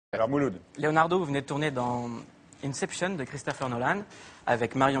Alors Mouloud. Léonardo, vous venez de tourner dans Inception de Christopher Nolan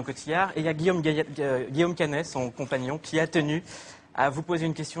avec Marion Cotillard. Et il y a Guillaume Canet, son compagnon, qui a tenu à vous poser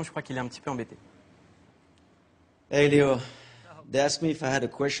une question. Je crois qu'il est un petit peu embêté. Hey Leo, they asked me if I had a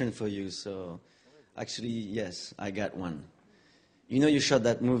question for you, so actually, yes, I got one. You know you shot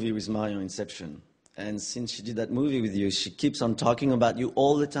that movie with Mario Inception, and since she did that movie with you, she keeps on talking about you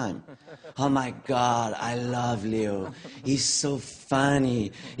all the time. Oh my God, I love Leo. He's so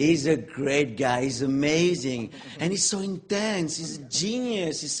funny. He's a great guy. He's amazing. And he's so intense. He's a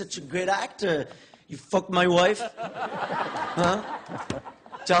genius. He's such a great actor. You fucked my wife? Huh?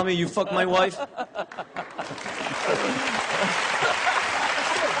 Tell me you fucked my wife?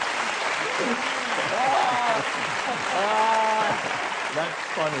 That's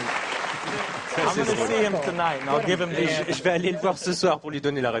funny. I'm going to see him tonight, and I'll give him the answer. Je vais aller le voir ce soir pour lui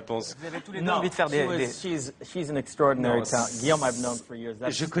donner la réponse. Vous avez tous les deux envie de faire She's an extraordinary talent. Guillaume, I've known for years.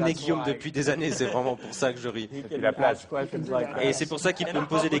 Je connais Guillaume depuis des années, c'est vraiment pour ça que je ris. La plage. Et c'est pour ça qu'il peut me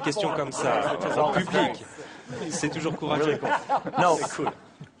poser des questions comme ça, en public. C'est toujours courageux. No, C'est cool.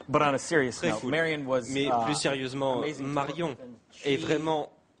 but on a serious Très note, cool. Marion was Mais plus sérieusement, Marion est vraiment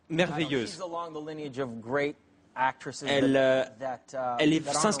merveilleuse. she's along the lineage of great actresses Elle, that Elle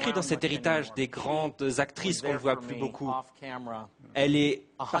s'inscrit aren't dans around cet much héritage anymore. des grandes actrices qu'on ne voit plus beaucoup. Off camera. Elle est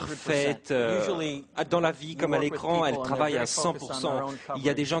 100%. parfaite dans la vie comme à l'écran, elle travaille à 100%. Il y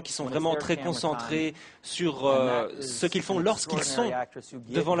a des gens qui sont vraiment très concentrés sur ce qu'ils font lorsqu'ils sont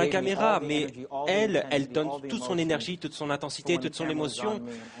devant la caméra, mais elle donne toute son énergie, toute son intensité, toute son émotion.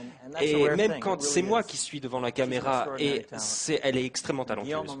 Et même quand c'est moi qui suis devant la caméra, elle est extrêmement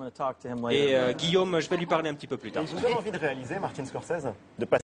talentueuse. Et Guillaume, je vais lui parler un petit peu plus tard. Vous avez envie de réaliser, Martin Scorsese, de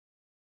passer